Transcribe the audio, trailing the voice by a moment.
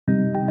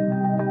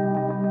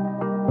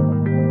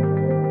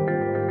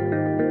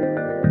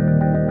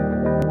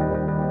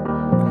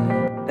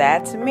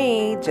that's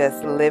me,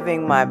 just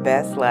living my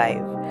best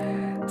life.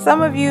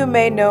 Some of you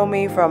may know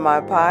me from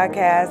my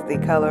podcast, The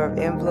Color of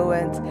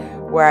Influence,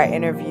 where I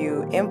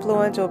interview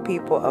influential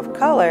people of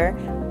color,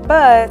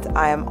 but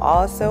I am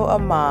also a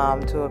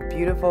mom to a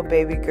beautiful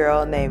baby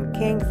girl named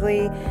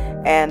Kingsley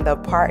and the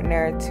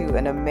partner to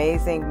an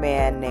amazing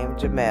man named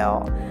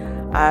Jamel.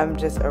 I'm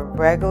just a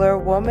regular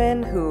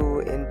woman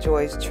who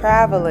enjoys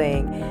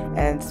traveling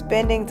and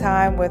spending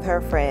time with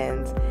her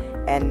friends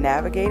and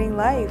navigating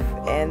life.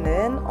 And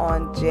then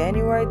on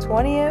January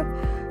 20th,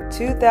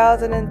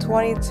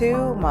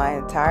 2022, my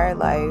entire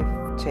life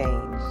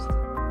changed.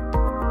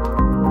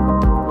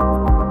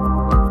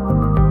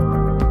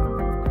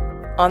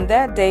 On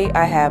that date,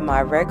 I had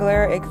my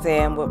regular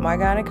exam with my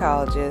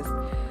gynecologist.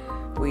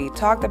 We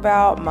talked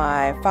about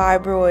my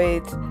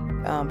fibroids.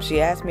 She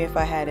asked me if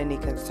I had any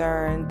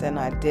concerns, and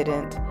I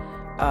didn't.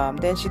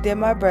 Then she did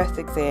my breast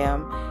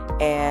exam,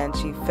 and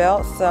she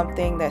felt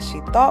something that she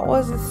thought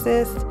was a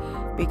cyst.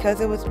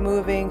 Because it was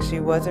moving, she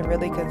wasn't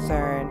really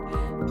concerned.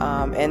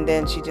 And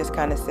then she just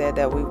kind of said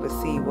that we would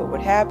see what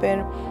would happen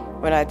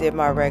when I did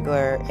my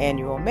regular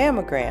annual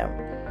mammogram.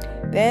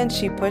 Then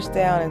she pushed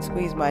down and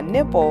squeezed my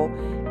nipple,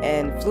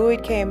 and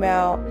fluid came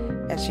out,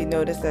 and she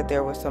noticed that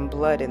there was some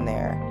blood in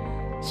there.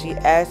 She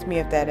asked me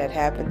if that had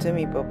happened to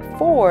me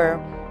before,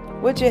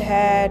 which it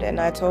had, and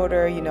I told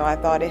her, I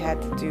thought it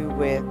had to do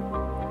with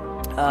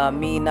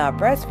me not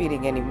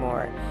breastfeeding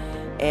anymore.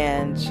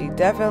 And she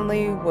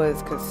definitely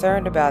was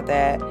concerned about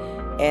that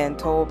and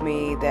told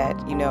me that,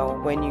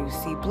 when you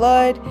see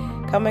blood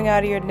coming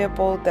out of your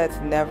nipple, that's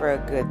never a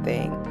good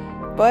thing.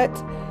 But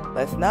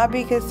let's not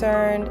be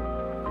concerned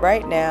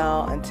right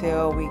now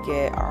until we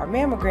get our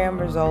mammogram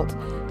results,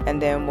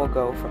 and then we'll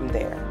go from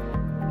there.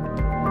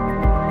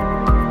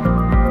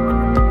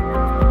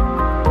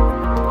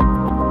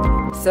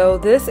 So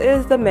this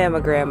is the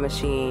mammogram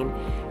machine,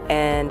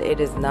 and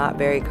it is not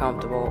very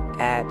comfortable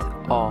at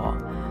all.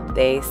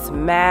 They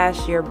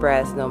smash your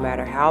breast, no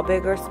matter how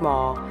big or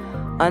small,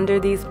 under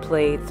these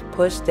plates,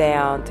 push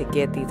down to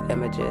get these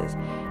images.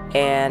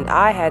 And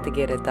I had to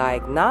get a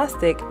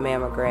diagnostic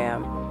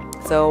mammogram,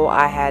 so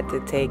I had to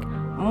take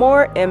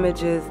more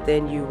images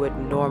than you would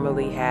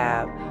normally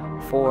have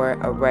for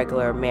a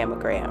regular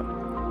mammogram.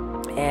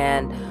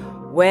 And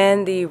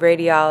when the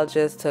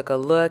radiologist took a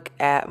look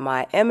at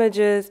my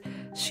images,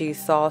 she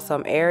saw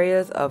some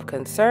areas of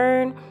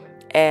concern,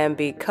 and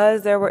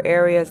because there were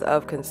areas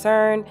of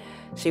concern,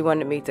 she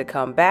wanted me to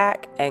come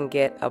back and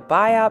get a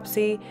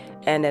biopsy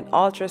and an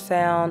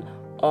ultrasound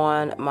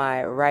on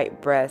my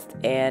right breast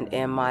and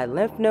in my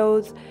lymph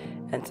nodes.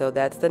 And so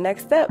that's the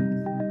next step.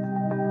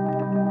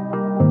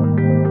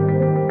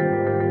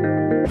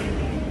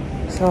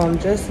 So I'm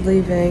just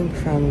leaving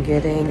from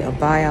getting a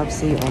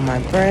biopsy on my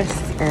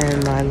breast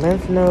and my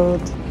lymph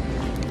nodes.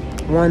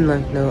 One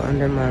lymph node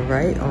under my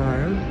right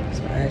arm.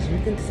 So as you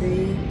can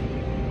see,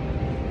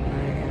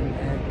 I am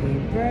at the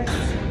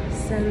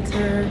breast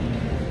center.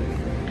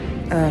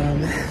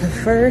 The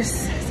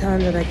first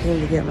time that I came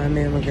to get my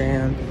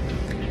mammogram,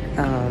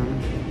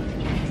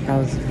 I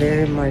was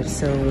very much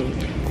so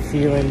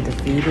feeling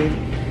defeated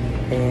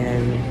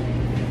and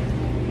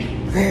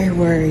very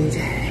worried,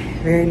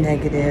 very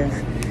negative.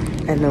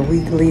 And the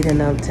week leading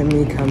up to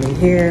me coming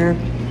here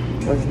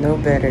was no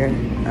better.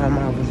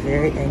 I was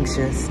very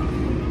anxious,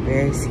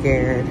 very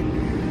scared,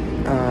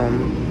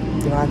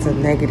 lots of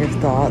negative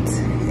thoughts,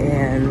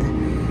 and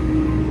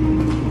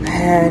I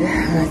had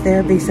a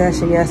therapy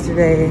session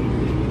yesterday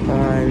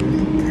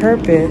on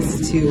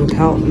purpose to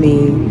help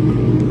me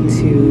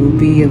to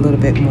be a little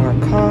bit more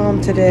calm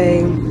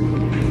today.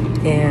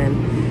 And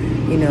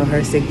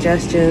her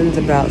suggestions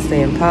about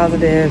staying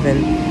positive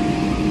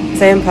and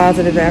saying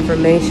positive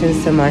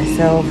affirmations to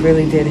myself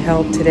really did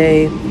help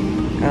today.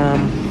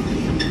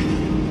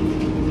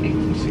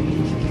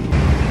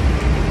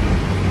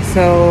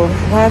 So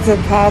lots of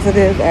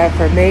positive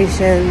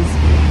affirmations.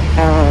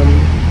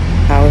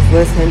 I was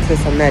listening to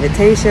some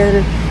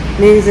meditation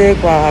music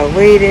while I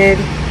waited,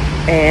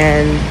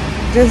 and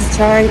just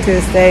trying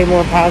to stay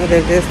more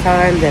positive this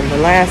time than the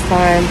last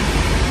time.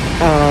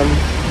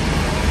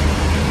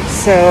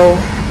 So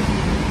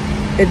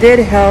it did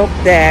help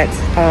that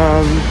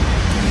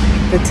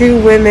the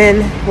two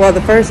women, well,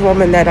 the first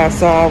woman that I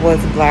saw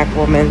was a black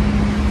woman,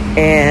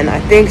 and I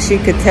think she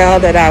could tell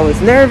that I was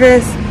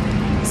nervous,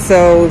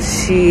 so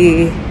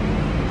she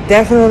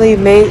definitely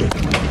made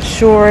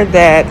sure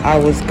that I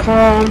was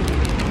calm.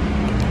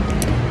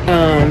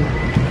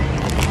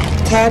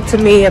 Talked to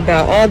me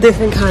about all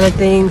different kind of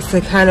things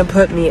to kind of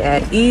put me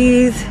at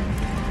ease,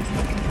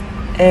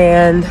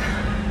 and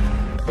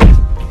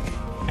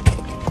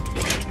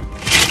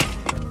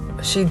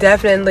she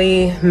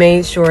definitely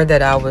made sure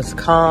that I was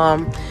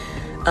calm.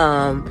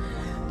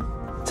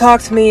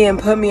 Talked to me and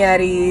put me at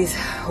ease,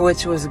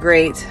 which was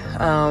great.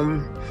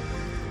 And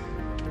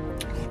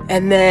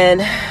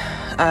then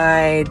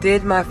I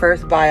did my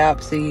first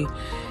biopsy,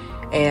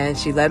 and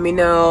she let me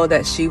know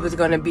that she was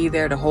going to be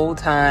there the whole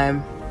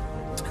time.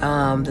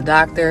 The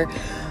doctor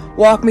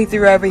walked me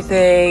through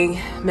everything,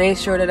 made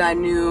sure that I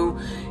knew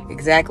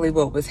exactly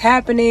what was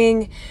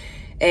happening,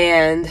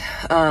 And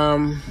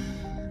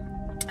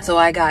so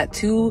I got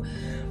 2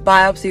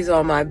 biopsies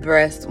on my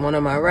breast, one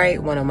on my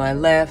right, one on my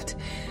left.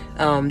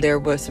 There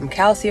was some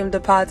calcium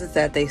deposits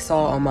that they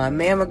saw on my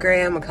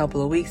mammogram a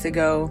couple of weeks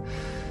ago.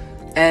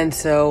 And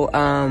so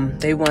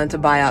they wanted to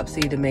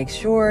biopsy to make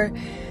sure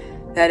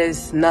that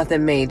is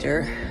nothing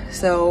major.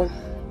 So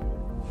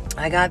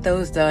I got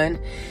those done.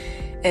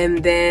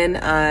 And then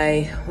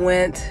I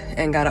went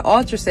and got an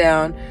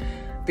ultrasound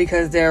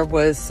because there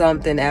was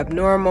something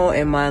abnormal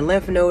in my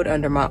lymph node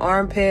under my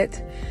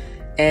armpit.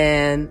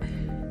 And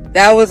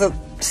that was a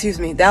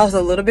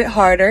little bit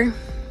harder.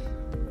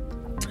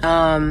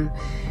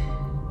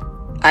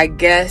 I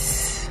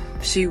guess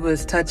she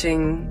was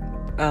touching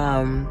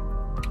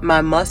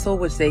my muscle,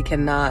 which they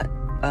cannot,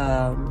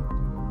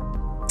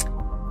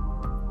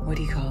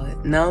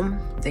 numb.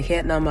 They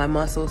can't numb my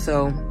muscle,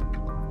 so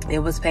it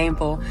was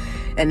painful.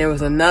 And there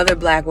was another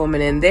black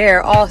woman in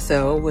there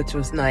also, which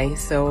was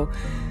nice. So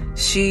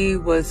she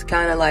was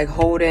kind of like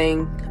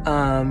holding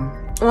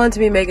on to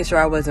me, making sure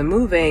I wasn't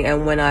moving.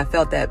 And when I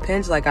felt that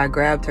pinch, like I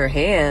grabbed her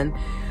hand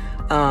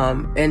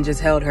and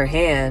just held her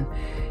hand.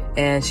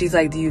 And she's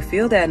like, "Do you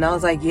feel that?" And I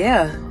was like,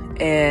 "Yeah."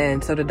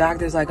 And so the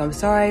doctor's like, "I'm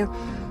sorry,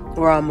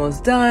 we're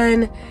almost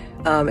done."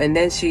 And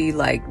then she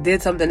like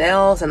did something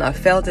else and I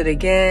felt it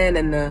again.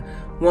 And the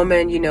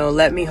woman,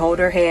 let me hold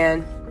her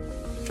hand.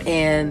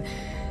 And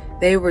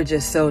they were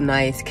just so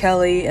nice.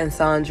 Kelly and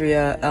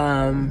Sandria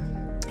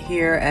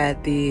here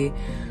at the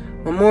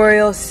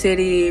Memorial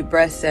City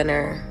Breast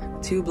Center,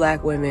 2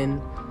 black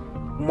women,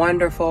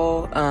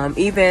 wonderful.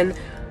 Even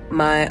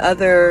my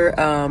other,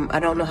 I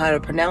don't know how to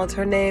pronounce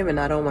her name and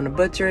I don't want to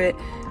butcher it.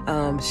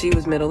 She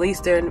was Middle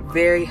Eastern,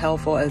 very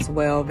helpful as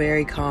well,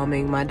 very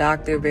calming. My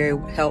doctor, very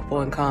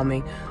helpful and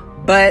calming.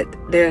 But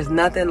there's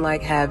nothing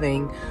like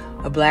having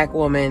a black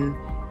woman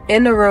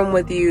in the room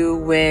with you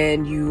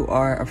when you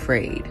are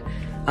afraid.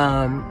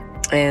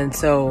 And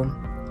so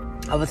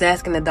I was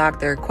asking the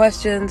doctor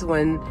questions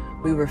when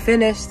we were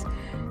finished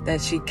that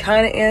she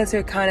kind of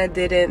answered, kind of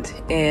didn't.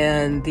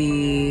 And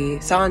the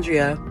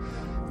Sandria,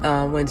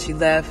 when she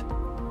left,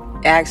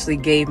 actually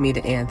gave me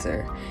the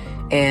answer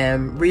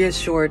and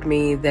reassured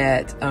me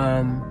that,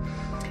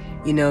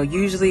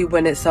 usually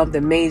when it's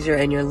something major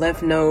and your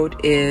lymph node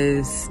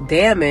is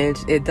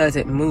damaged, it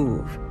doesn't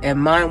move. And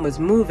mine was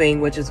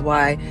moving, which is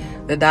why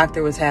the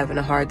doctor was having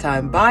a hard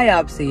time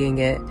biopsying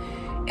it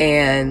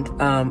and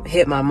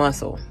hit my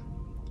muscle.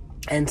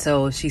 And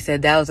so she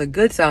said that was a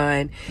good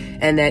sign,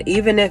 and that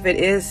even if it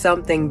is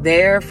something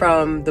there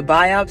from the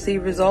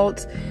biopsy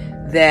results,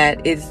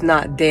 that it's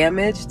not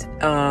damaged,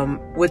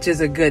 which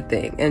is a good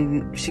thing.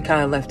 And she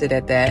kind of left it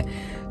at that.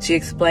 She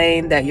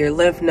explained that your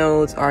lymph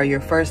nodes are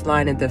your first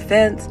line of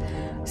defense,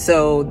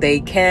 so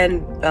they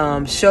can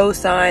show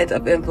signs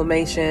of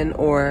inflammation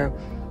or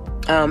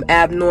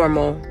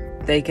abnormal.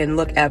 They can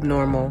look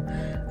abnormal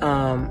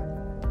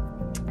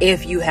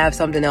if you have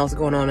something else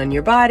going on in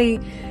your body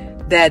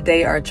that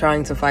they are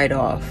trying to fight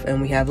off.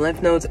 And we have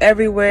lymph nodes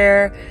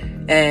everywhere,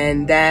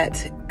 and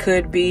that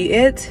could be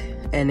it,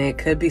 and it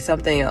could be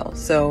something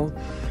else. So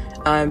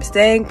I'm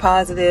staying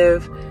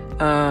positive,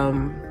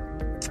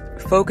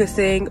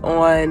 focusing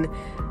on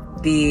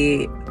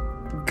the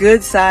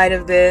good side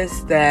of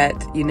this, that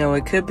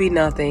it could be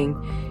nothing,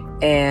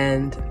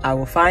 and I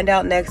will find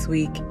out next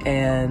week.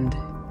 And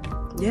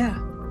yeah,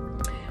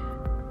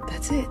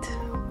 that's it.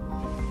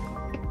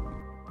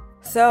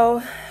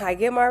 So I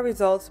get my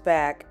results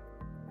back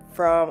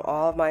from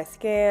all of my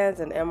scans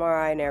and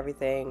MRI and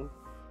everything,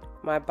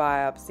 my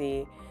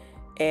biopsy,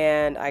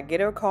 and I get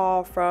a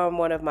call from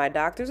one of my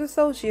doctor's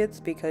associates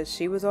because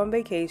she was on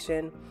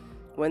vacation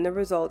when the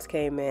results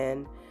came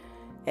in.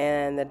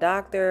 And the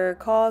doctor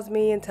calls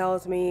me and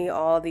tells me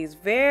all these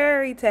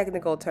very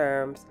technical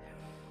terms,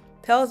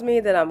 tells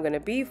me that I'm going to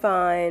be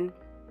fine,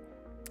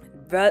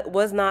 but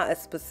was not as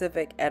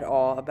specific at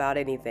all about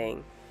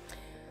anything.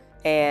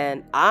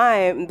 And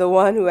I'm the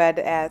one who had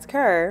to ask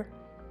her,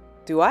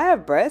 "Do I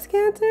have breast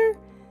cancer?"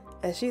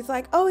 And she's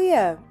like, "Oh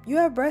yeah, you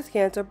have breast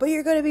cancer, but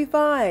you're going to be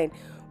fine.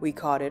 We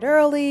caught it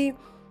early.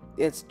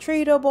 It's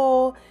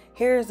treatable.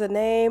 Here's the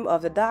name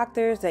of the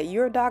doctors that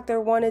your doctor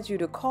wanted you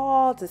to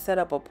call to set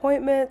up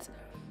appointments.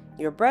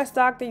 Your breast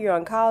doctor, your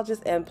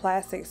oncologist, and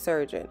plastic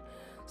surgeon.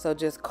 So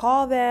just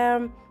call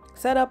them,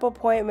 set up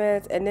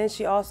appointments." And then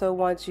she also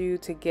wants you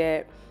to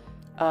get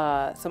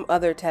some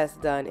other tests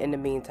done in the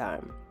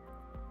meantime.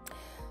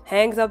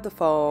 Hangs up the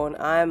phone.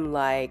 I'm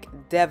like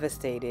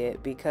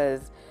devastated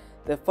because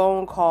the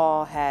phone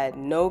call had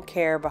no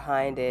care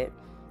behind it.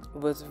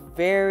 It was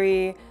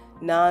very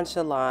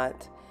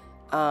nonchalant.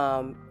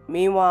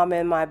 Meanwhile, I'm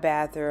in my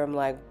bathroom,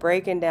 like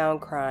breaking down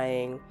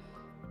crying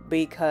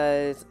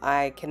because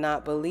I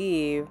cannot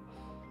believe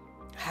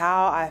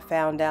how I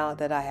found out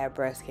that I had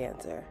breast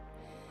cancer.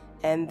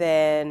 And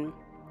then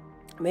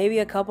maybe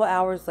a couple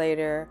hours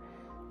later,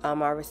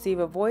 I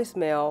received a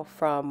voicemail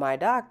from my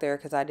doctor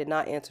because I did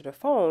not answer the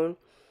phone.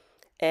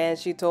 And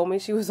she told me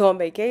she was on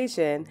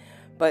vacation,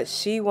 but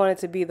she wanted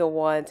to be the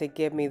one to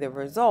give me the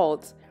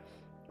results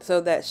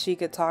so that she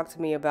could talk to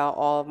me about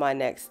all of my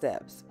next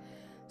steps.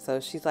 So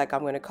she's like,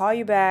 I'm going to call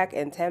you back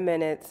in 10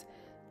 minutes.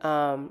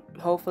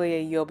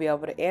 Hopefully you'll be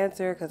able to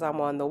answer because I'm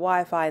on the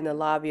Wi-Fi in the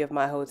lobby of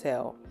my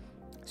hotel.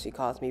 She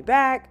calls me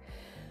back.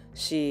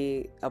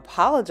 She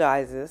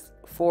apologizes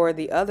for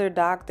the other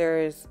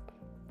doctor's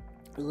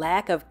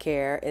lack of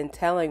care in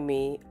telling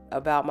me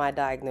about my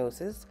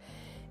diagnosis.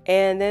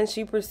 And then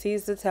she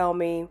proceeds to tell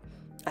me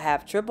I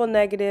have triple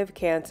negative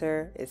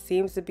cancer. It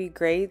seems to be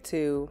grade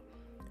 2.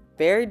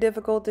 Very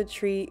difficult to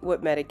treat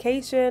with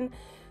medication.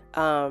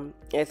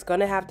 It's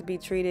going to have to be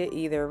treated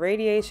either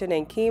radiation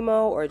and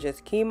chemo or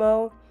just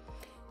chemo.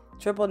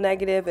 Triple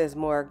negative is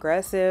more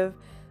aggressive.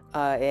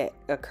 It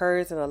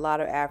occurs in a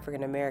lot of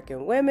African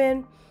American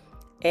women.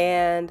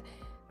 And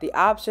the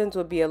options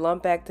would be a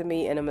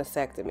lumpectomy and a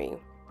mastectomy.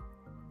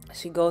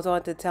 She goes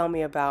on to tell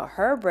me about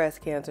her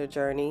breast cancer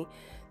journey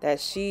that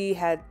she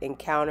had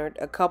encountered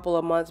a couple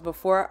of months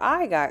before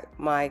I got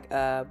my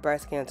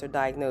breast cancer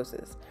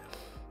diagnosis.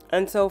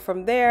 And so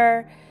from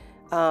there,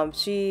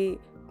 she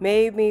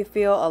made me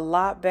feel a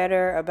lot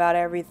better about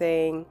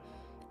everything.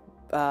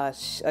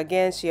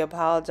 Again, she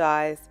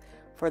apologized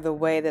for the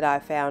way that I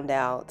found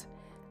out.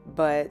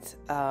 But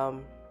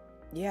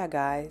yeah,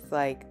 guys,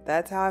 like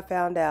that's how I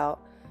found out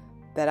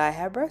that I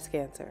had breast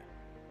cancer.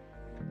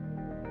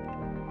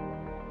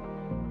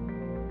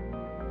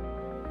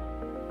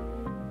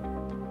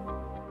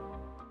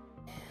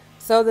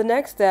 So the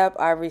next step,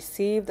 I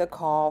received a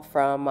call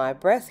from my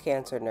breast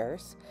cancer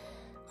nurse.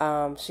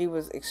 She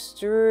was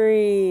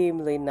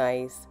extremely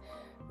nice,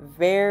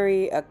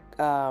 very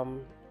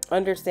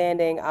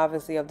understanding,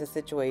 obviously, of the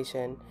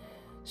situation.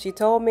 She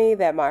told me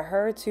that my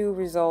HER2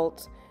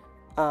 results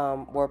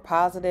were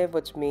positive,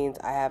 which means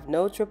I have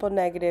no triple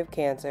negative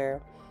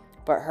cancer,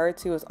 but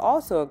HER2 is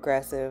also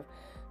aggressive,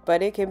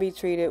 but it can be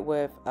treated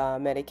with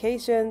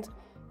medications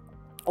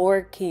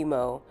or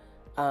chemo.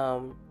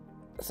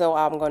 So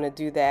I'm going to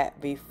do that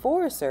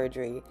before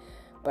surgery,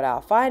 but I'll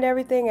find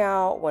everything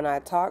out when I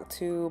talk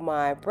to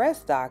my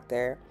breast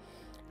doctor.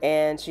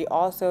 And she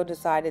also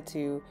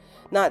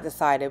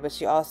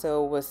she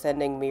also was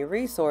sending me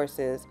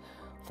resources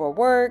for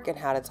work and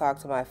how to talk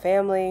to my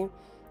family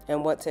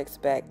and what to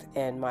expect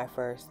in my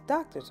first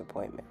doctor's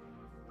appointment.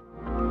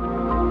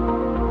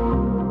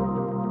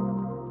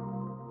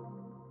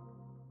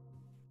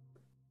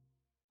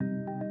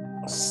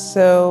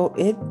 So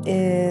it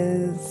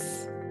is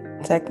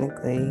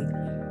technically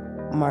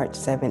March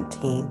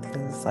 17th.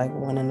 It's like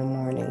 1 a.m.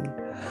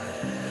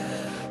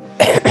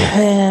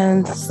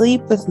 And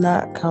sleep has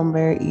not come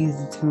very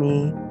easy to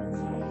me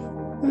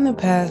in the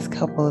past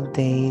couple of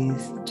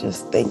days.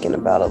 Just thinking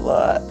about a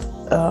lot.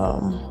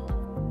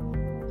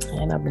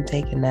 And I've been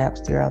taking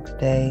naps throughout the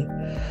day.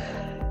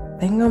 I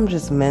think I'm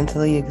just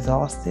mentally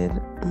exhausted,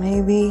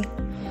 maybe.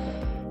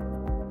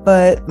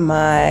 But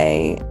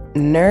my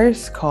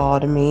nurse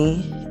called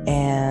me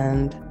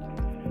and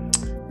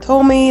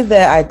told me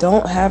that I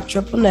don't have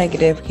triple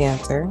negative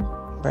cancer,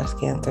 breast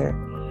cancer.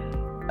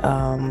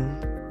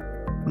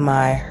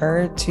 My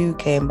HER2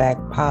 came back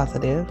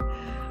positive.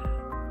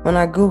 When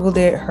I Googled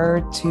it,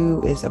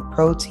 HER2 is a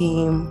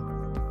protein.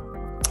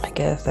 I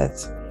guess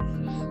that's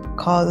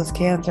causes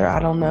cancer.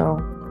 I don't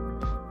know.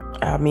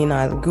 I mean,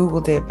 I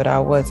Googled it, but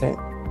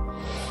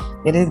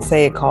it didn't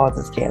say it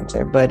causes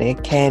cancer, but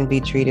it can be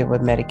treated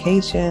with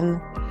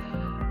medication.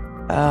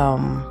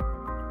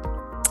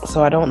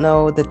 So I don't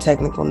know the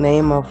technical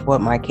name of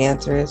what my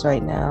cancer is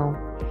right now.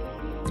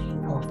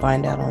 I'll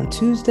find out on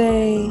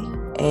Tuesday.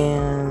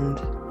 And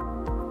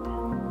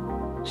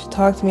she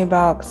talked to me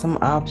about some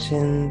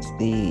options.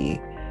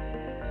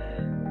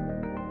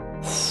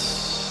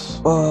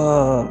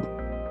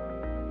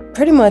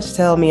 Pretty much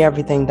tell me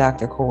everything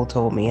Dr. Cole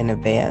told me in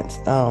advance.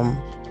 I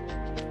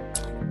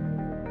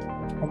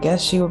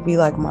guess she would be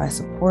like my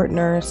support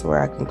nurse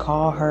where I can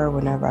call her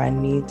whenever I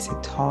need to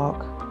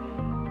talk.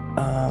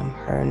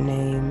 Her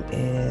name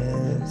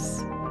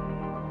is...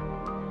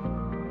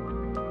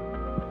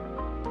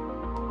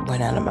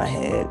 went out of my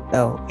head.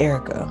 Oh,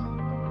 Erica.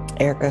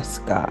 Erica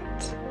Scott.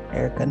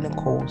 Erica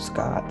Nicole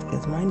Scott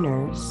is my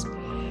nurse.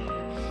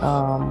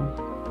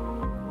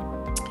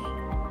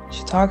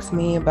 She talks to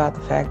me about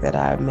the fact that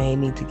I may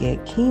need to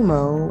get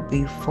chemo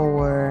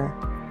before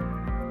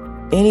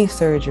any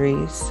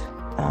surgeries.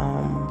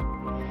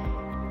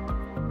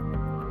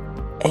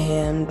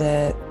 And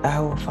that I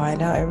will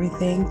find out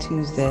everything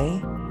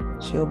Tuesday.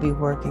 She'll be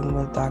working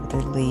with Dr.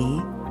 Lee.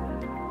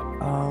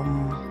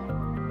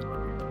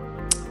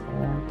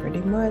 And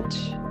pretty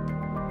much,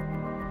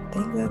 I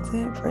think that's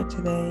it for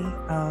today.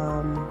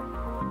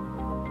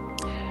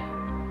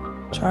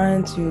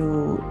 Trying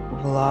to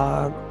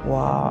vlog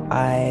while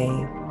I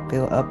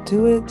feel up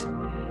to it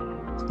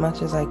as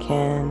much as I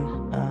can.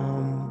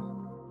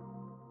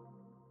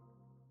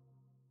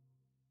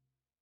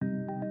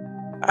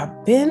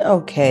 I've been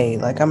okay.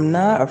 Like, I'm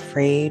not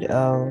afraid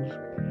of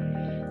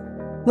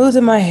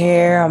losing my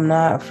hair. I'm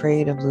not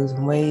afraid of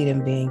losing weight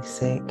and being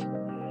sick.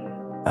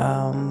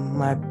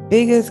 My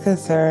biggest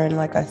concern,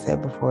 like I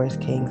said before, is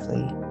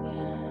Kingsley.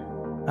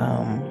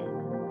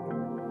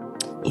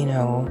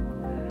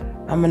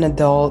 I'm an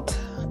adult.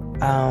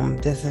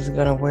 This is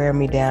going to wear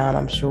me down,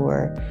 I'm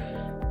sure,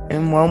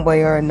 in one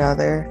way or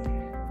another,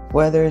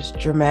 whether it's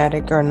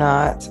dramatic or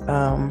not.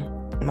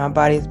 My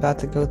body's about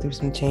to go through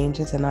some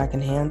changes and I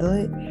can handle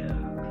it.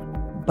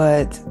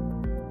 But,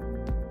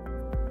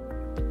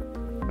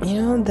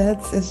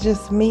 it's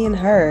just me and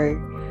her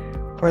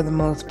for the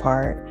most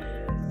part.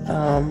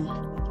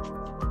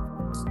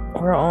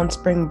 We're on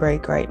spring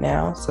break right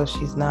now, so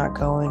she's not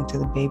going to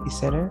the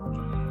babysitter.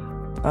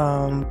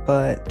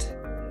 But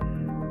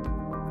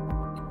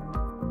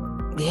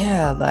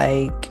yeah,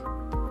 like,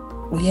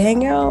 we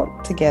hang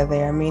out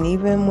together. I mean,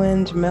 even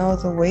when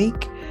Jamel's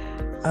awake,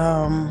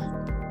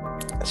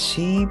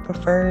 she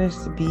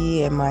prefers to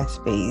be in my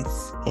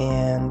space,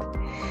 and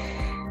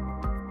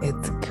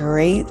it's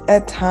great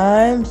at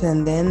times,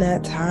 and then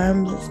at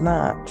times it's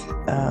not.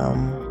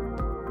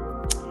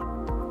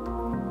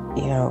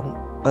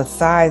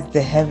 Besides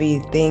the heavy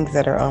things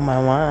that are on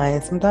my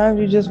mind, sometimes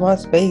you just want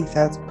space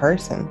as a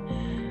person.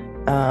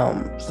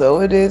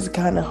 So it is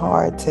kind of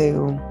hard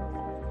to,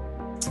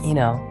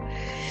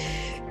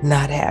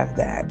 not have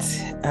that,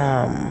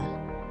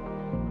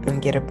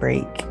 and get a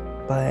break.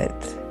 But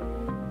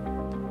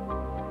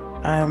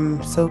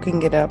I'm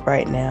soaking it up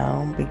right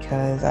now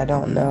because I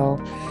don't know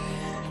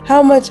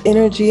how much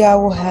energy I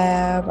will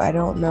have. I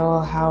don't know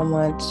how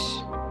much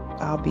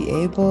I'll be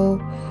able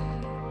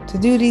to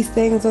do these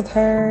things with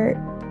her.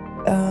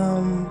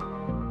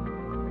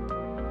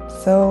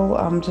 So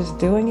I'm just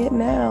doing it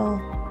now.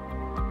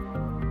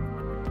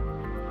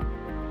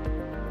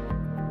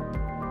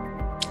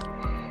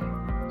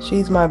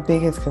 She's my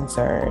biggest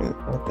concern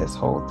with this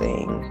whole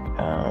thing,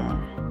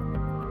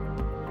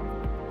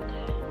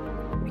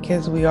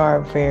 because we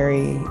are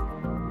very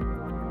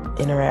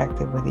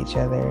interactive with each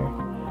other.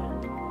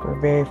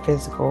 We're very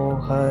physical,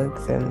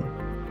 hugs and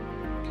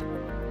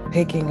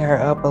picking her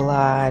up a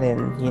lot,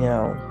 and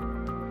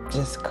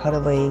just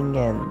cuddling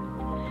and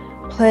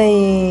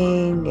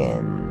playing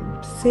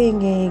and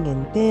singing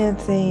and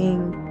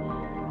dancing.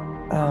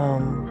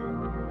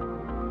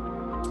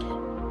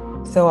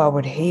 So I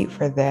would hate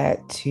for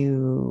that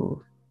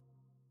to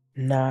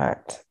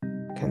not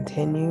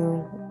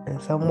continue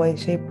in some way,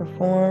 shape, or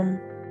form.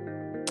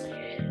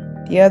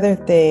 The other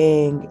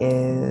thing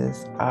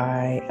is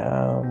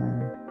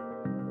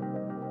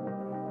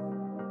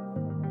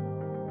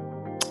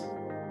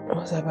what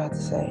was I about to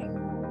say?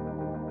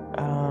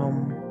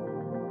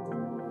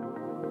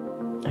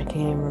 I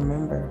can't even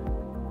remember.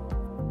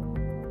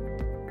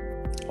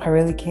 I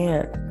really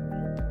can't.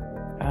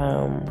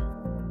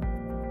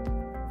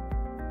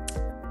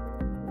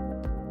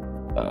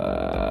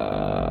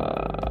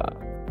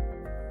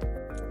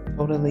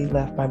 Totally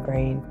left my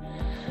brain.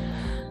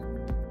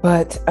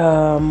 But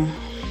I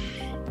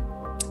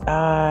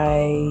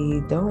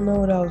don't know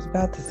what I was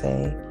about to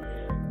say.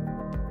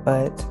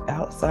 But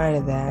outside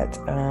of that,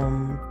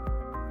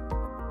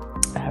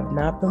 I have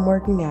not been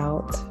working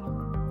out.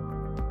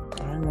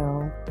 I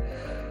know.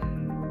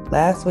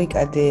 Last week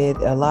I did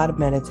a lot of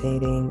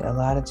meditating, a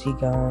lot of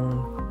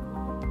Qigong,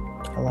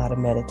 a lot of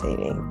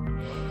meditating,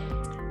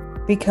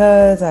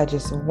 because I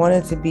just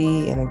wanted to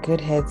be in a good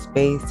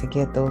headspace to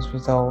get those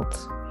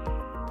results,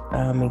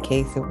 in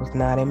case it was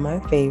not in my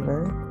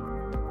favor.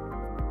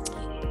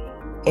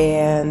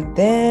 And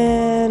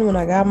then when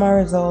I got my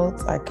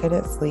results, I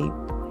couldn't sleep.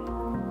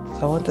 So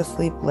I went to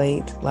sleep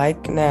late,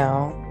 like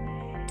now,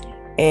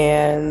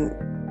 and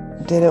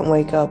didn't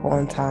wake up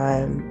on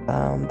time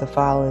the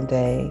following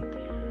day.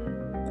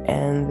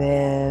 And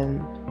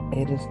then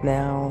it is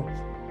now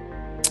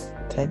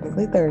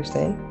technically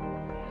Thursday,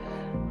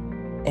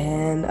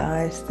 and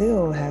I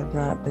still have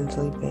not been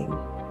sleeping,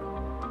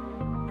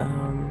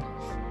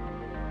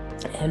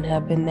 and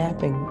have been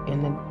napping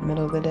in the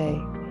middle of the day.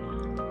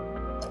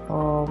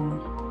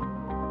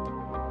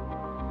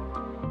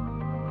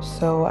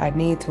 So I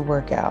need to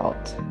work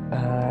out.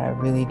 I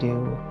really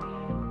do.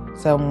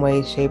 Some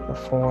way, shape, or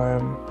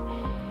form.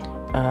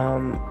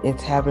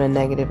 It's having a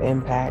negative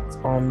impact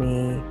on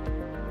me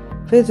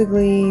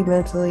physically,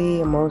 mentally,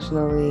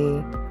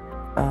 emotionally.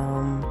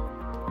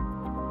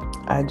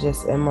 I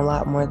just am a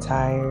lot more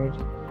tired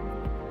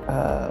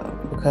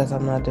because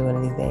I'm not doing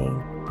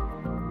anything.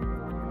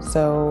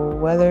 So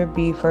whether it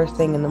be first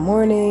thing in the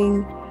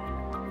morning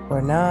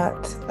or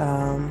not,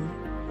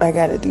 I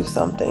gotta do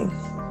something.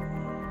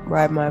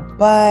 Ride my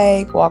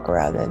bike, walk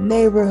around the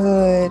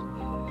neighborhood,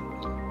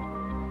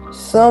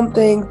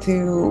 something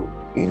to,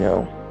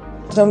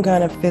 some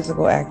kind of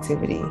physical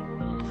activity,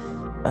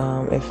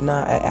 if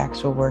not an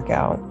actual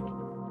workout.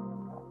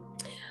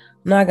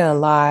 I'm not gonna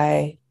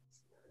lie,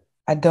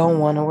 I don't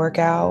want to work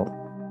out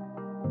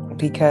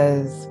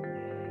because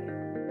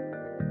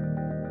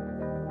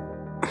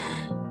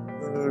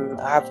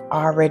I've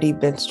already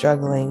been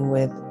struggling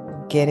with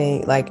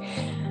getting,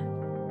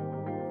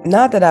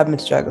 not that I've been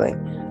struggling.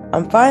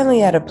 I'm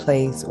finally at a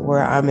place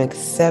where I'm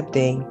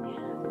accepting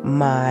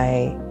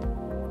my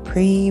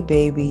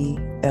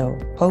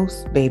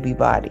post-baby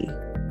body.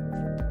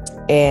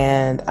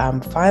 And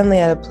I'm finally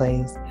at a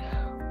place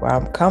where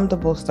I'm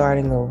comfortable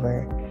starting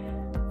over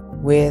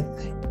with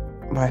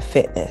my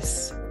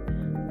fitness.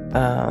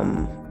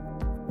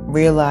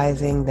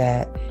 realizing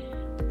that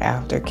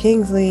after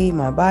Kingsley,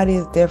 my body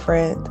is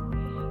different.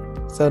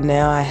 So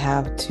now I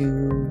have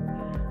to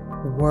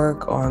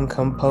work on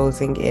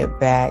composing it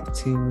back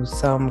to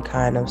some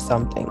kind of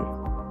something.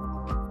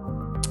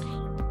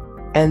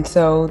 And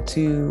so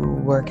to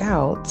work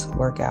out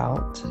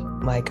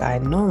like I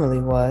normally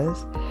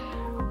was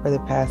for the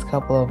past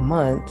couple of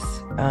months,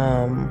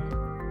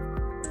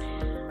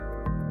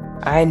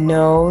 I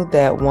know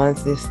that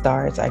once this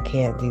starts, I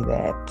can't do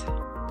that.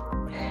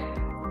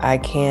 I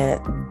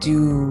can't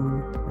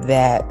do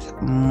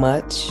that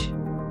much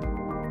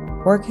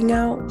working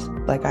out.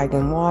 Like I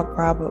can walk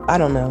probably, I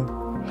don't know.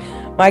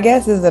 My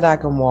guess is that I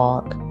can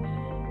walk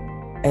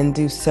and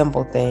do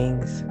simple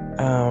things.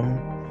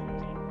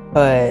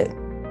 But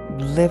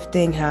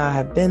lifting how I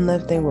have been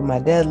lifting with my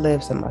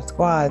deadlifts and my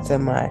squats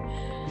and my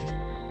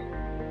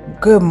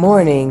good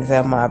mornings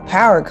and my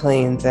power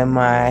cleans and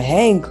my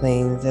hang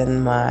cleans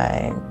and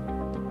my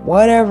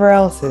whatever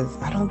else is,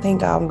 I don't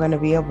think I'm going to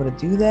be able to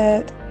do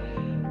that.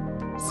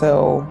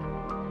 So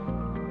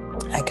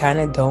I kind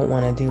of don't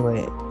want to do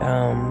it.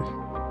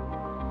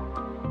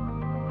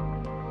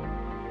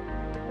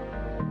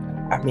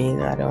 I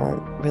mean, I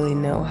don't really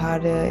know how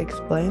to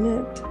explain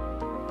it.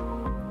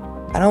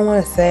 I don't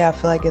want to say I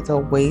feel like it's a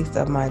waste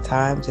of my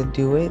time to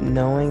do it,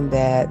 knowing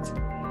that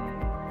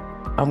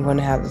I'm going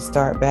to have to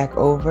start back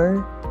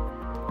over.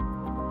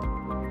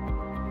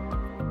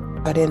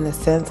 But in a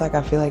sense, like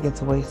I feel like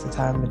it's a waste of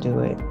time to do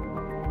it.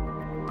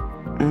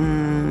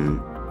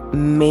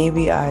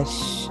 Maybe I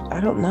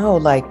don't know.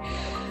 Like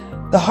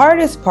the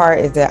hardest part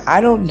is that I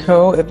don't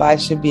know if I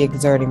should be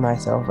exerting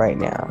myself right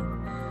now.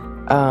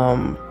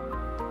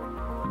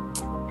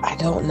 I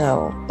don't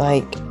know.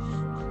 Like,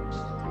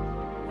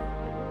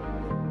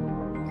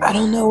 I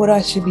don't know what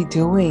I should be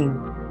doing.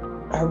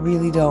 I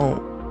really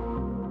don't.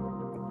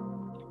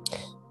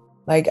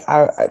 Like,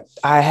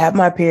 I have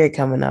my period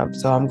coming up,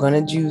 so I'm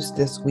gonna juice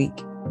this week,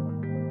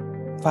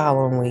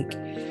 following week,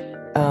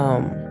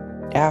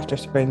 after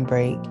spring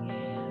break.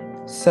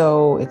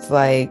 So it's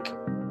like,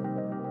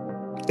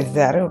 is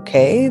that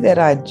okay that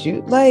I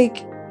juice?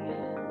 Like,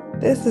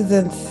 this is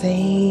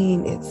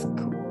insane. It's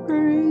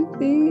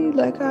crazy.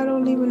 Like, I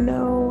don't even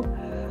know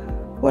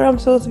what I'm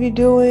supposed to be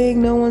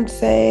doing. No one's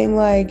saying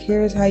like,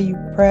 here's how you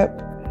prep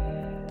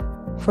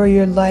for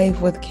your life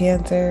with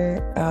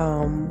cancer.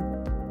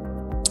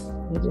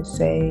 They just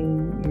say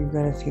you're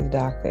gonna see the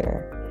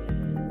doctor,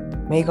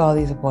 make all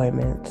these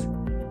appointments,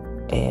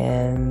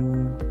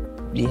 and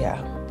yeah.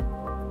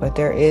 But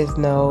there is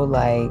no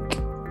like,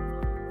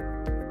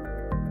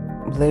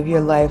 live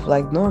your life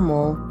like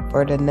normal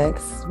for the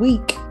next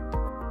week.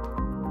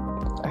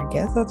 I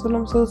guess that's what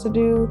I'm supposed to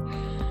do.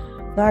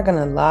 Not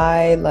gonna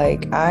lie,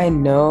 like I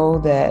know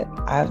that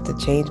I have to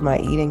change my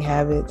eating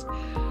habits.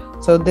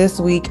 So this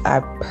week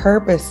I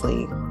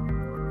purposely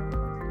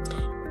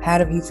had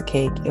a piece of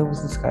cake. It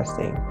was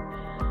disgusting.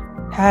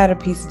 Had a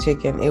piece of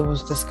chicken. It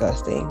was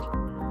disgusting.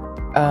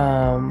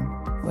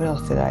 What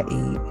else did I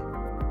eat?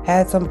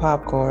 Had some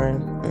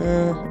popcorn.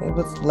 It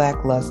was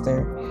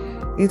lackluster.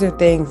 These are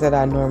things that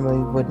I normally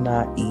would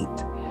not eat.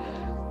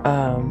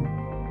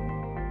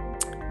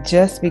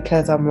 Just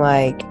because I'm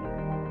like,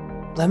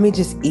 let me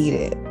just eat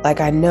it.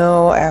 Like I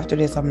know after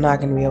this I'm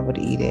not going to be able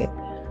to eat it.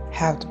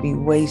 Have to be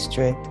way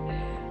strict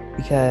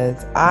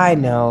because I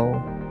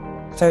know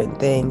certain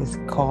things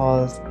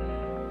cause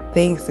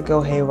things to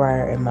go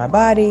haywire in my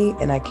body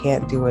and I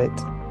can't do it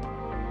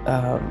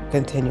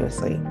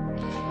continuously.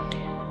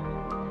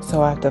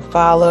 So I have to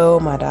follow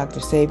my Dr.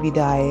 Sebi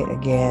diet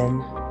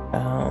again,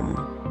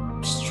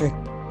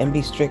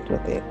 strict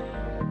with it.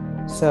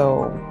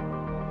 So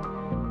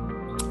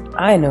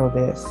I know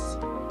this.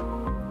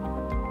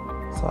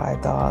 So I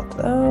thought,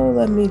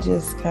 let me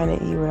just kind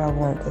of eat what I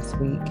want this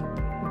week.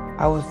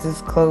 I was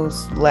this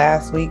close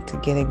last week to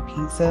getting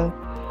pizza.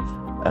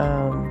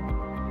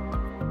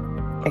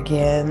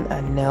 Again,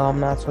 I know I'm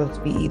not supposed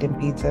to be eating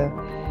pizza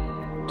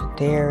to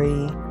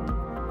dairy,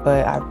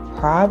 but I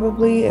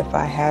probably, if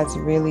I had to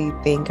really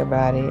think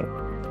about it,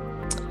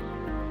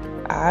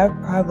 I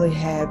probably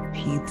had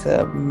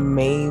pizza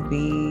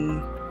maybe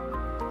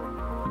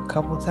a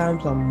couple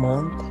times a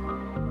month,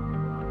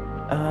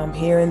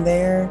 here and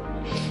there.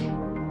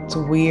 It's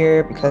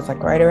weird because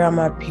like right around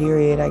my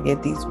period, I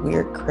get these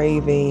weird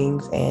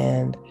cravings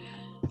and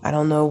I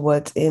don't know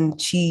what's in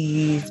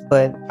cheese,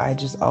 but I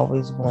just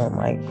always want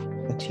like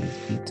a cheese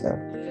pizza.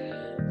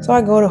 So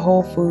I go to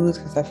Whole Foods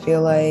because I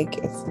feel like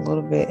it's a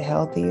little bit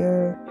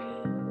healthier.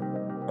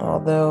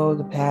 Although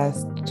the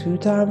past 2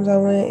 times I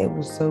went, it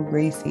was so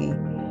greasy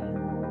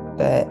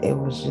that it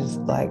was just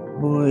like,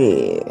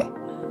 bleh.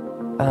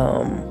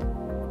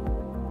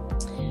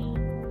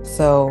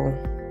 So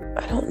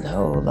I don't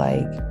know,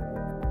 like,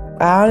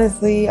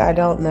 honestly, I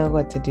don't know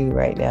what to do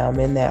right now. I'm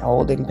in that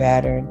holding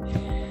pattern,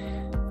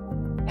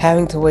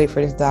 having to wait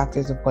for this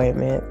doctor's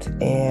appointment,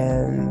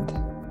 and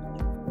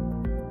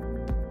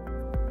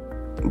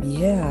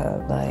yeah,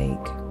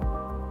 like,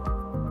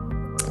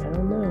 I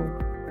don't know.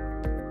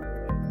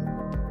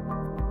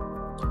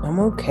 I'm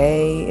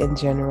okay in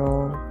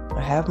general.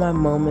 I have my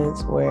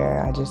moments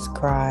where I just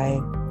cry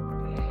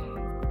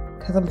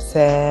because I'm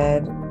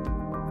sad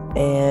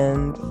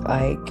and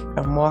like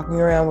I'm walking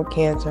around with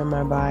cancer in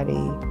my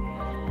body.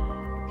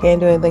 Can't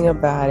do anything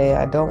about it.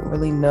 I don't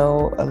really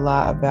know a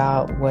lot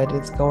about what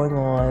is going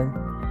on.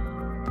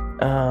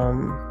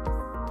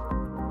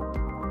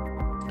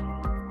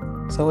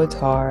 So it's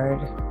hard.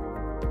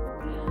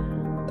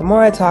 The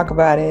more I talk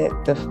about it,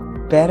 the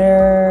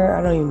better,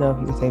 I don't even know if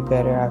you can say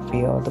better I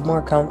feel. The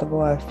more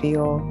comfortable I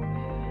feel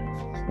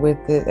with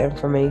the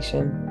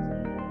information.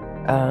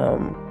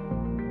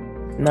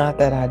 Not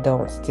that I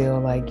don't still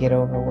like get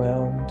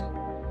overwhelmed.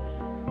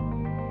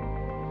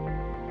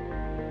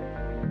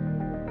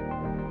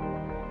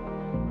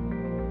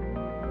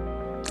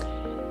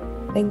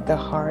 I think the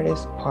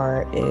hardest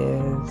part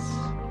is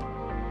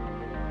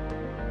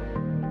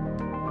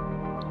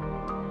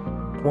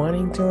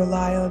wanting to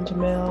rely on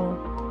Jamel.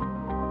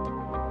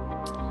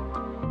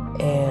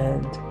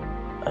 And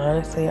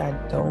honestly, I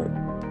don't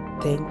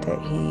think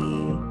that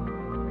he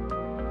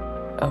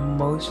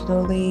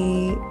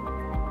emotionally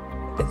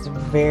is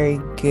very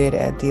good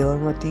at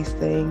dealing with these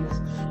things.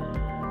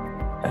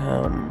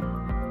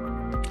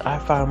 I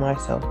find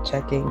myself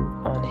checking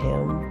on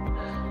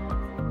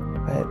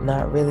him, but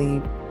not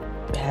really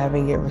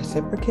having it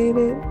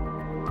reciprocated,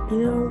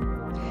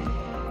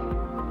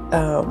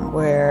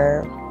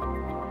 where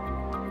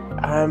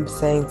I'm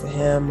saying to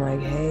him, like,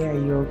 hey, are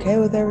you okay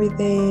with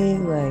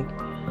everything? Like,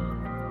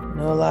 I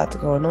know a lot's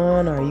going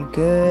on. Are you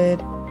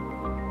good?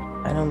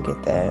 I don't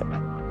get that.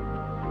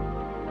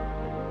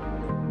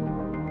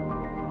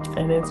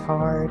 And it's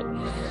hard.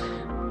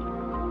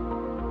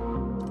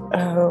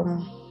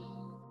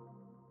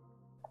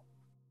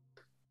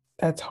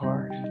 That's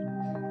hard.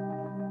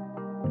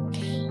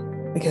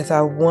 Because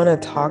I want to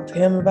talk to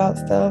him about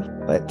stuff,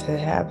 but to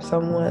have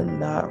someone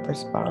not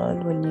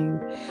respond when you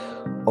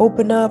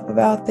open up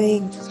about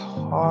things, it's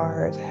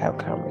hard to have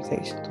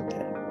conversations with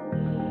him.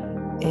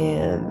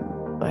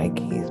 And like,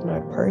 he's my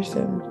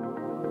person.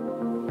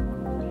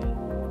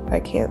 I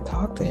can't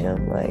talk to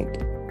him.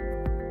 Like,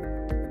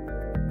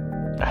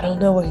 I don't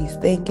know what he's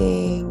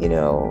thinking,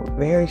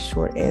 very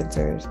short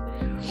answers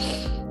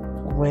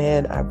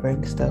when I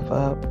bring stuff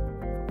up.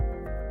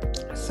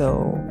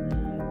 So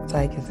it's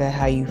like, is that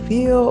how you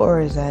feel,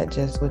 or is that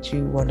just what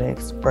you want to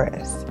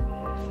express?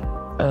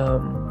 I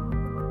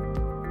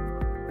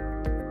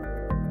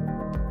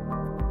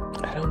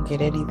don't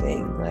get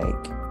anything.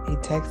 Like, he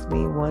texted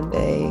me one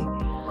day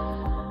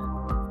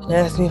and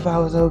asked me if I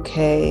was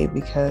okay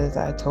because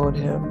I told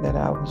him that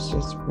I was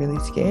just really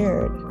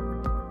scared.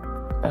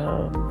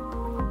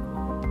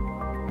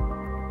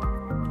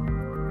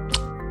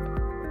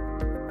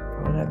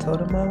 When I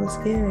told him I was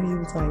scared, he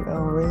was like,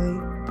 oh, really?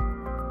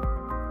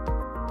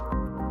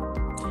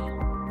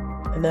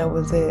 And that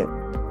was it.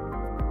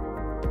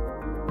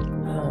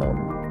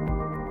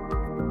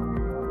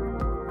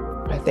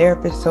 My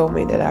therapist told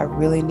me that I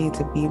really need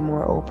to be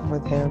more open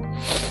with him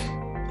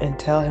and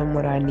tell him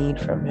what I need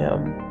from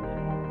him.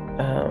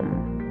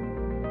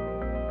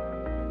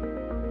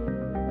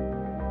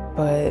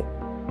 But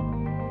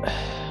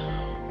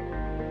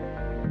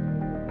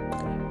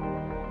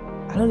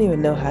I don't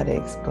even know how to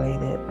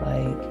explain it.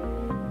 Like,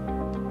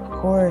 of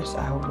course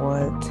I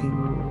want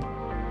to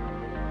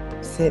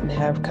sit and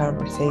have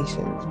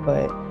conversations,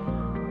 but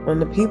when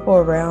the people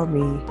around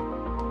me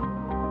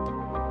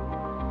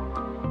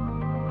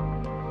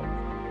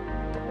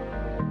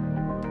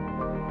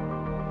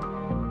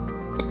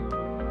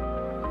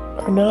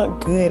are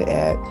not good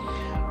at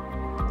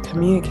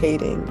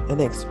communicating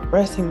and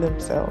expressing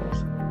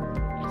themselves.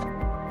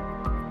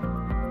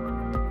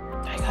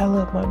 Like, I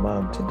love my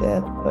mom to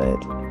death,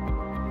 but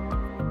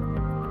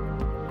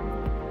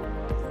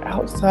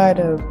outside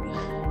of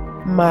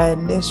my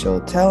initial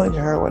telling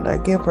her when I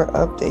give her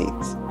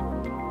updates,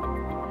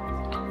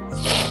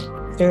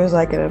 there's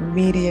like an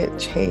immediate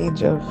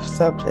change of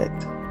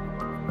subject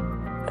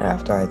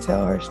after I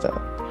tell her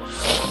stuff.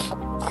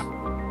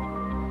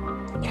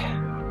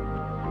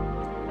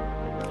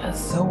 That's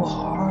so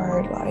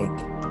hard. Like,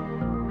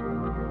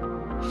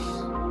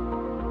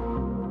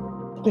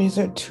 these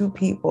are two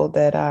people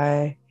that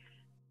I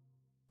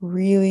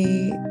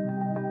really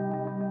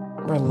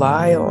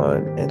rely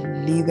on,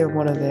 and neither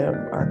one of them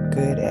are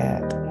good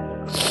at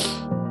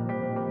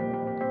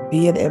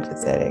being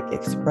empathetic,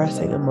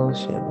 expressing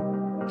emotion,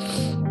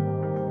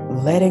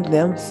 letting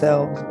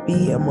themselves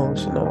be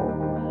emotional,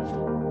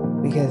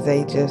 because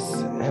they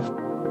just have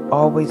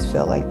always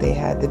felt like they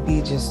had to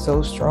be just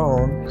so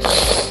strong.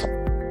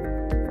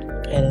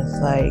 And it's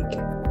like,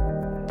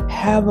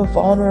 have a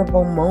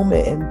vulnerable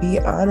moment and be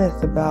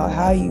honest about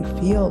how you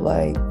feel.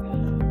 Like,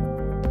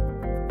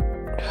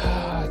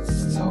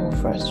 it's so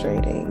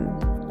frustrating.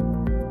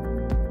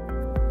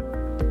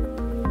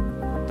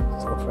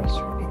 So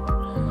frustrating.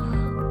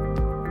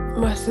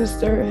 My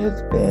sister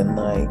has been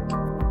like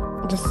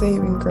the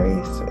saving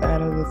grace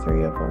out of the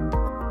three of them,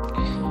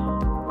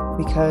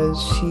 because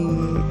she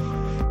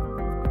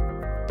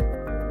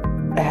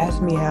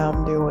asked me how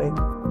I'm doing.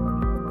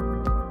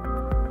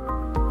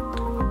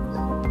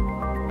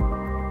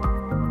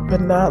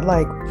 but not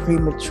like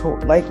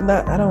premature, like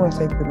not, I don't want to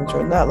say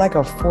premature, not like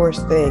a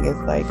forced thing. It's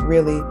like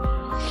really,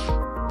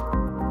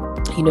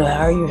 you know,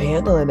 how are you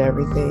handling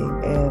everything?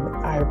 And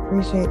I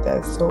appreciate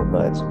that so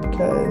much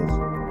because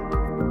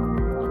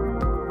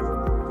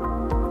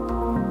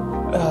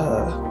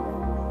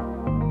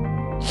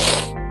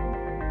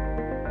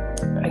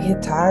I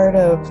get tired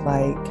of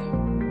like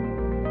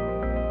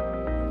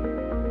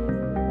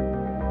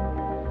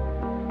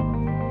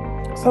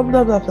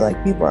sometimes I feel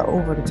like people are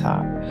over the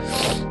top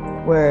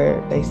where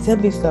they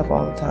send me stuff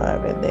all the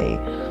time and they,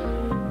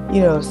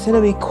 you know,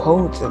 sending me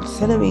quotes and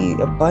sending me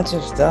a bunch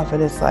of stuff,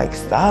 and it's like,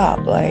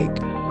 stop.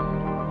 Like,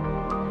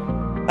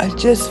 I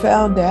just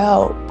found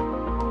out,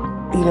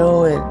 you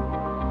know, and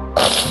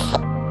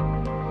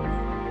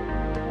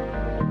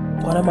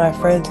one of my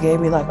friends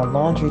gave me like a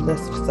laundry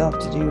list of stuff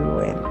to do,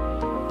 and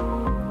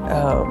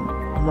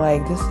I'm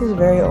like, this is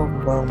very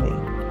overwhelming.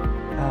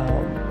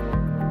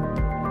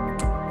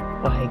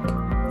 Like,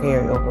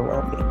 very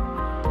overwhelming.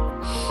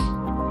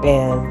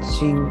 And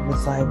she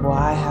was like, well,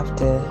 I have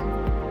to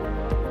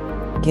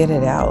get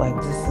it out. Like,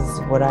 this is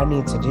what I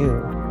need to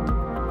do.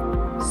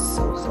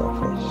 So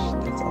selfish.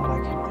 That's all I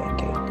keep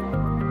thinking.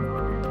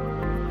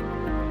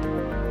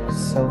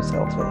 So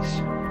selfish.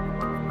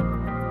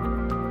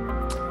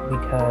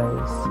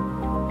 Because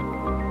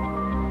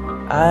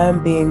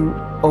I'm being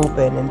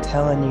open and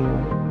telling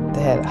you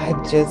that I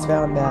just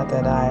found out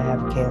that I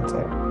have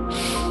cancer.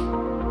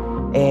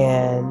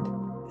 And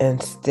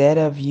instead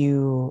of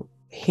you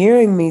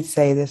hearing me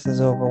say this is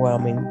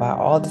overwhelming by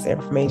all this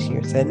information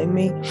you're sending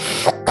me,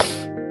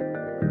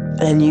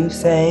 and you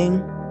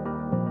saying,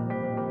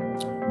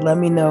 let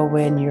me know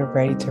when you're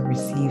ready to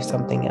receive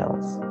something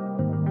else,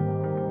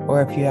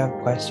 or if you have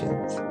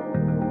questions.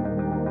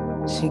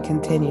 She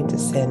continued to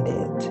send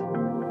it.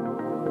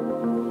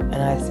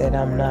 And I said,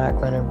 I'm not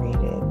going to read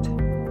it.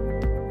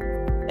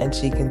 And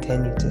she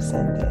continued to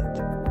send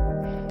it.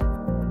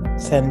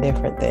 Send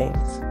different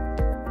things.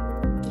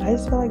 I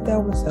just felt like that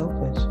was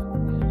selfish.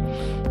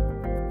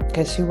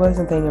 Because she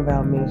wasn't thinking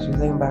about me. She was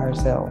thinking about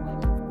herself.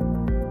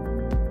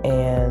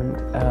 And,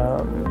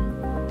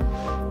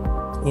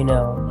 you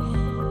know,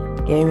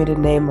 gave me the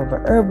name of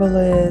an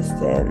herbalist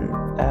and,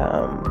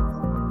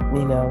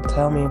 you know,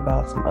 tell me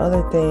about some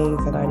other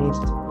things that I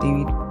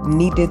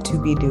needed to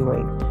be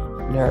doing,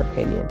 in her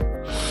opinion.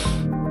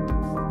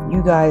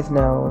 You guys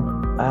know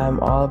I'm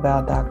all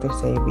about Dr.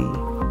 Sebi.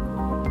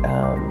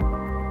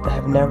 I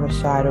have never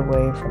shied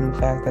away from the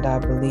fact that I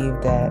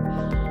believe that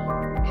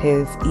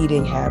his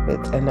eating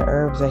habits and the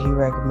herbs that he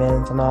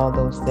recommends and all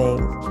those things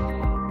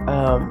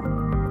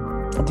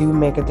do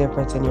make a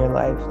difference in your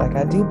life. Like,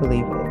 I do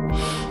believe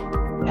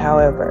it.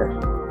 However,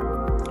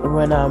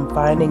 when I'm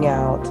finding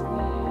out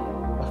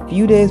a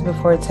few days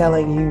before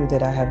telling you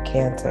that I have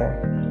cancer,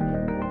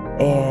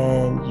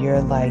 and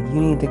you're like,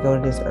 you need to go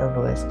to this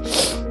herbalist.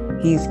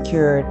 He's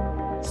cured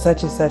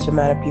such and such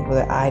amount of people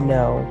that I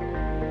know.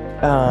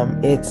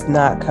 It's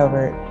not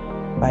covered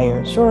by your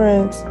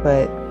insurance,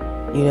 but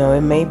you know,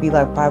 it may be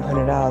like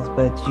 $500,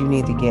 but you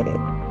need to get it.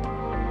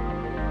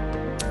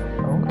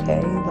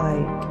 Okay,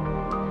 like,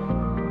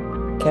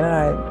 can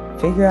I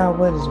figure out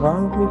what is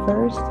wrong with me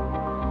first?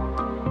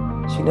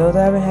 She knows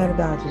I haven't had a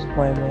doctor's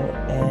appointment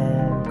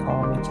and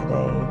called me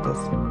today.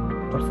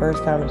 The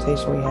first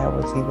conversation we had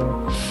was either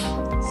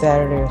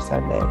Saturday or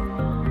Sunday.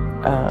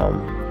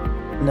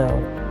 No,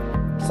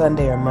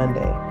 Sunday or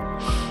Monday.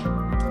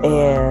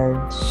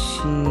 And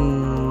she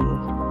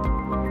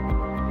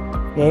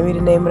gave me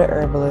the name of the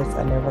herbalist.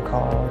 I never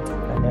called.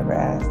 I never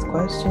asked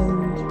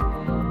questions.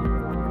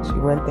 She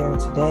went there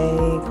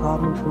today,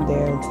 called me from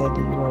there and said,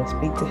 do you want to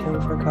speak to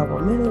him for a couple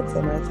of minutes?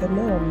 And I said,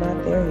 no, I'm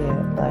not there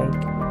yet.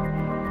 Like,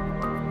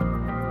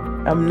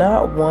 I'm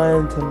not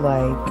one to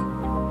like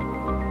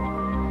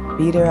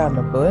beat around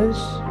the bush.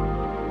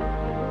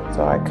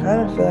 So I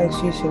kind of feel like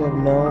she should have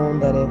known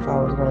that if I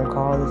was going to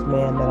call this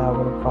man, that I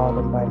would have called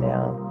him by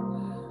now,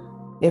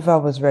 if I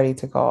was ready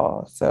to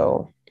call.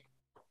 So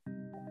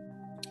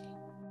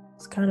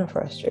it's kind of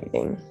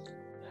frustrating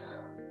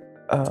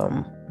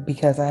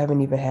because I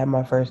haven't even had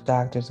my first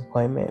doctor's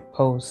appointment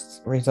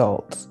post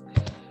results.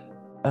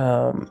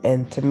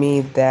 And to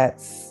me,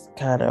 that's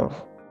kind of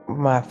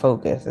my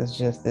focus, is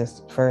just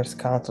this first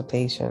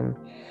consultation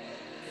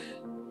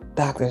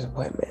doctor's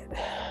appointment.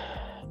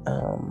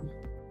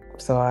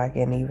 So I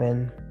can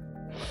even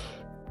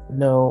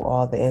know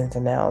all the ins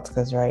and outs,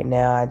 because right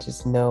now I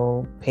just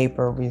know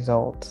paper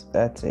results.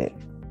 That's it.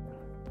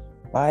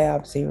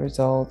 Biopsy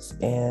results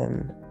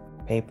and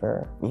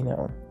paper, you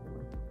know,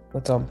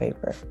 what's on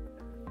paper.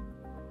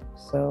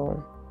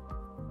 So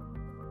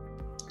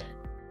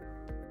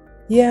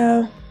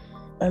yeah,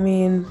 I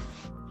mean,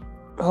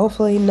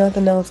 hopefully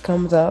nothing else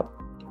comes up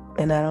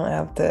and I don't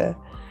have to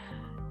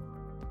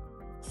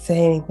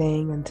say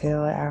anything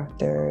until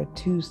after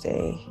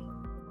Tuesday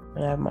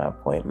when I have my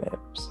appointment.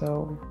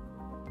 So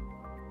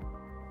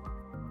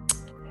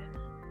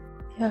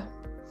yeah,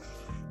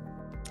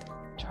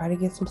 try to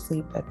get some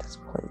sleep at this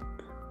point.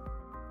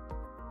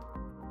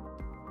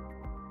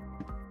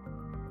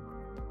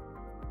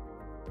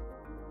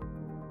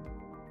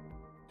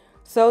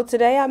 So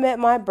today I met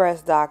my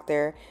breast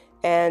doctor,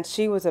 and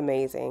she was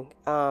amazing.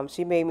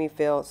 She made me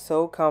feel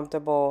so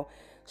comfortable.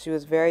 She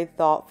was very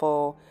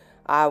thoughtful.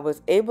 I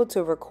was able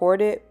to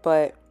record it,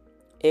 but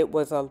it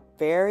was a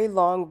very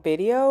long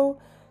video,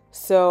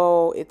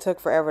 so it took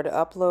forever to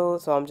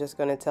upload. So I'm just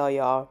going to tell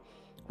y'all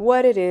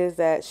what it is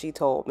that she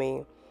told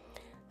me.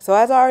 So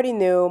as I already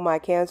knew, my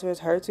cancer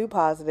is HER2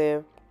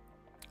 positive,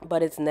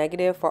 but it's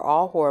negative for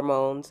all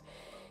hormones.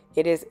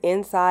 It is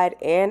inside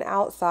and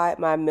outside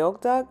my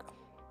milk duct,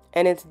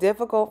 and it's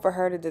difficult for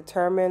her to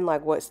determine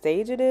like what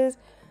stage it is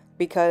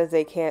because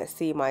they can't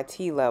see my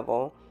T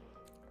level.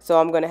 So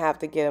I'm going to have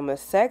to get a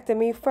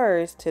mastectomy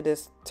first to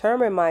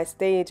determine my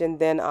stage, and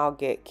then I'll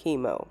get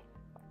chemo.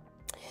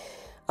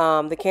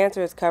 The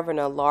cancer is covering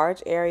a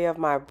large area of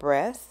my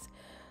breast,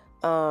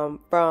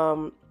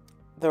 from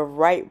the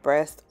right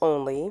breast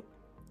only.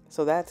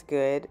 So that's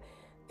good.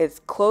 It's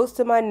close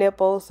to my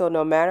nipple, so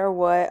no matter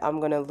what,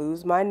 I'm going to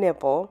lose my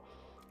nipple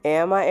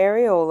and my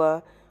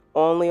areola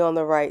only on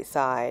the right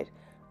side.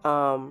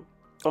 I'm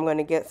going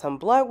to get some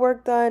blood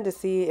work done to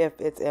see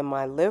if it's in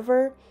my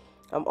liver.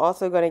 I'm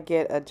also going to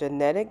get a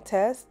genetic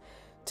test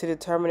to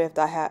determine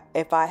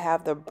if I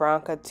have the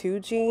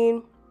BRCA2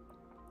 gene.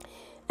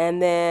 And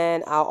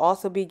then I'll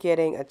also be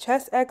getting a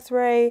chest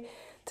x-ray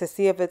to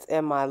see if it's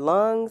in my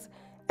lungs,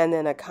 and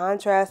then a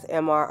contrast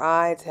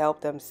MRI to help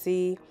them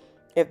see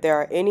if there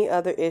are any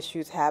other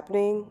issues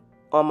happening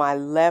on my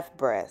left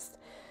breast.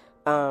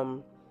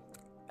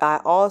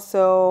 I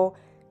also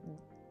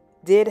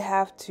did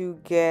have to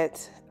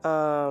get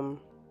my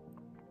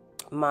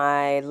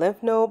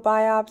lymph node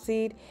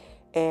biopsied,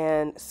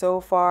 and so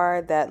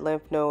far that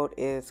lymph node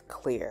is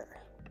clear.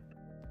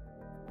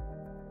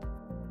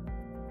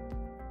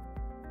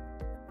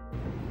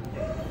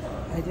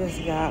 I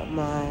just got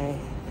my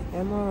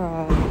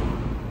MRI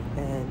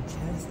and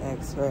chest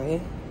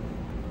x-ray.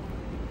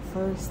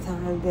 First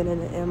time been in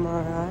an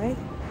MRI,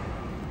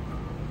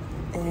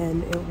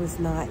 and it was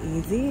not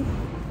easy.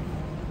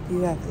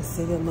 You have to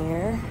sit in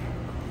there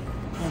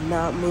and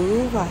not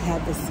move. I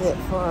had to sit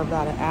for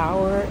about an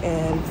hour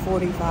and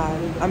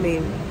 45,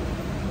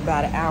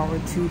 about an hour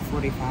to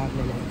 45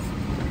 minutes.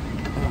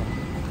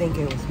 I think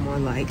it was more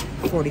like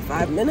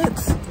 45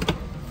 minutes.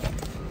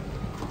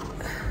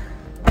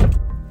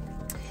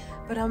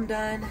 But I'm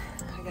done.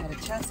 I got a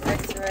chest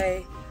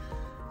x-ray,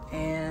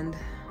 and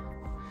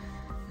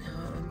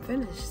now I'm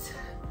finished.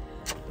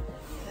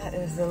 That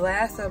is the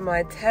last of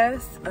my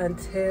tests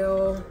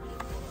until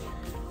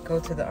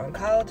go to the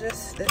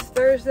oncologist this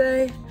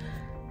Thursday,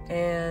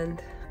 and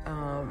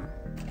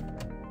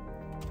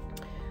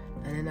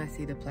then I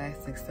see the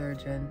plastic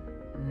surgeon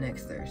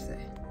next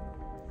Thursday.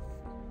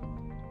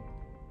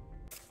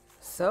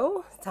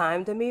 So,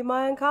 time to meet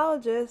my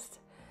oncologist.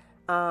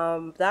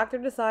 Doctor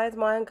decides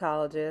my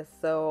oncologist,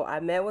 so I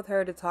met with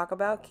her to talk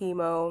about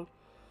chemo,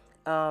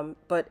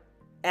 but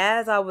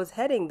as I was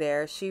heading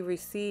there, she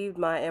received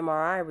my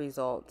MRI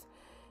results,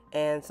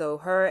 and so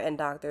her and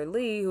Dr.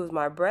 Lee, who's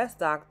my breast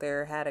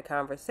doctor, had a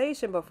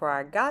conversation before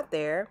I got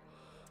there,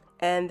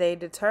 and they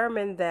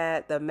determined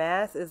that the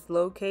mass is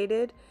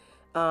located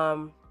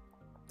in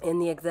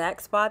the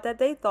exact spot that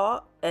they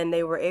thought, and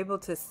they were able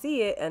to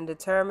see it and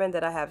determine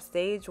that I have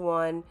stage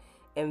 1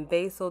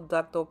 invasive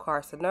ductal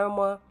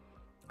carcinoma,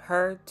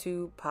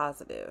 HER2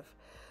 positive.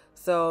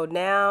 So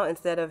now,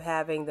 instead of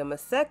having the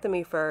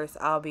mastectomy first,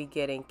 I'll be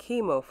getting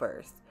chemo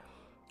first.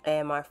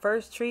 And my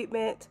first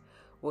treatment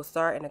will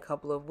start in a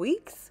couple of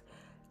weeks.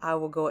 I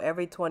will go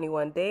every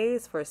 21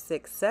 days for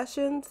 6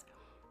 sessions.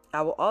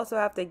 I will also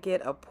have to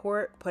get a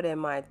port put in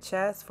my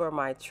chest for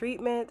my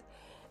treatment.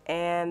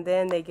 And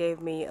then they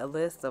gave me a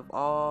list of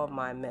all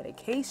my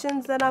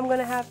medications that I'm going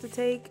to have to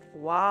take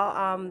while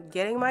I'm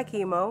getting my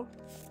chemo.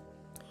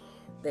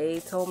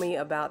 They told me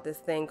about this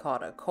thing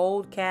called a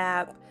cold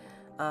cap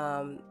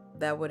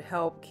that would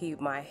help keep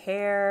my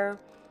hair.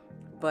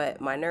 But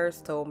my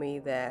nurse told me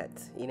that,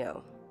 you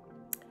know,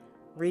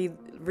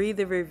 read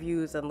the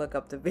reviews and look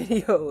up the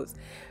videos.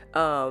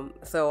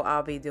 So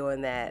I'll be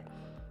doing that.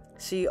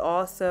 She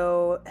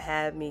also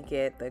had me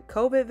get the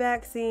COVID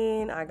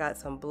vaccine. I got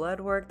some blood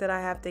work that I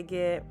have to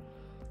get.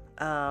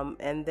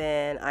 And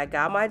then I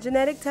got my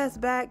genetic test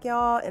back,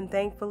 y'all. And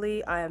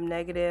thankfully, I am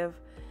negative.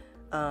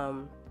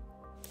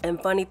 And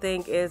funny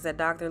thing is that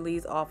Dr.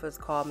 Lee's office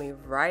called me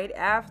right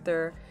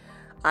after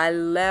I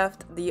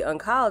left the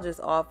oncologist's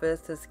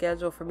office to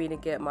schedule for me to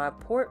get my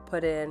port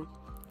put in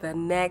the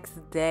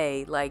next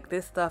day. Like,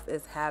 this stuff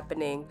is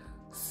happening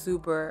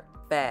super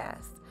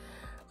fast.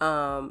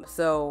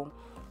 So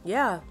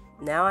yeah,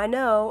 now I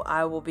know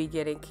I will be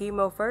getting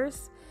chemo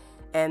first,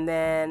 and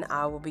then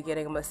I will be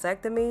getting a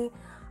mastectomy.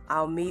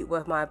 I'll meet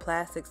with my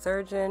plastic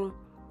surgeon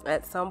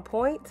at some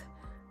point,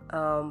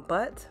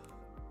 but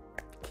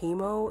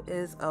chemo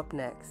is up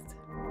next.